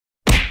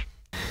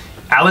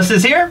Alice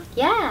is here?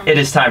 Yeah. It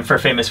is time for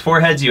Famous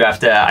Foreheads. You have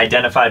to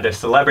identify the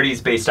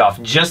celebrities based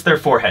off just their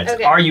foreheads.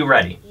 Okay. Are you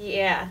ready?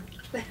 Yeah.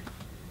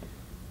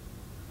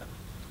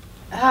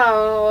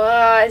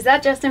 Oh, is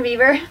that Justin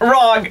Bieber?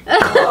 Wrong!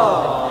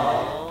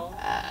 Oh,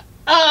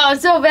 I'm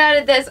so bad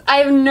at this. I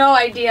have no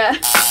idea.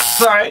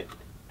 Sorry.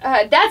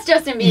 That's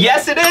Justin Bieber.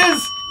 Yes, it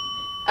is!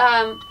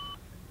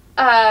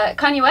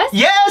 Kanye West?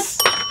 Yes!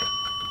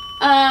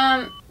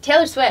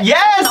 Taylor Swift.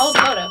 Yes! That's an old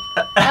photo.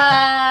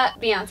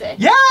 Beyonce.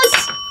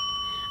 Yes!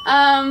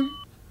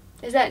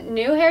 Is that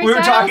new Harry We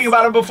were Styles? talking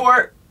about him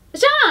before.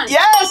 Sean!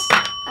 Yes!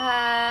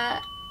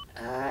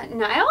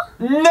 Niall?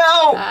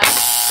 No!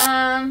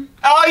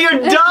 Oh, you're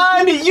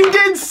done! You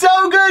did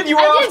so good! You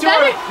were I off did to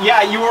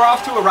better. you were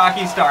off to a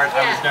rocky start.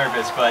 Yeah. I was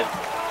nervous, but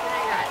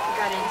I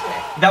got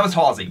into it. that was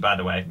Halsey, by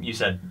the way. You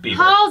said Bieber.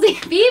 Halsey,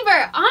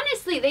 Bieber.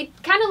 Honestly, they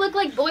kind of look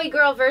like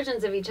boy-girl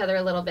versions of each other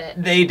a little bit.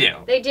 They do.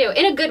 They do,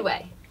 in a good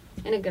way.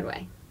 In a good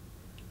way.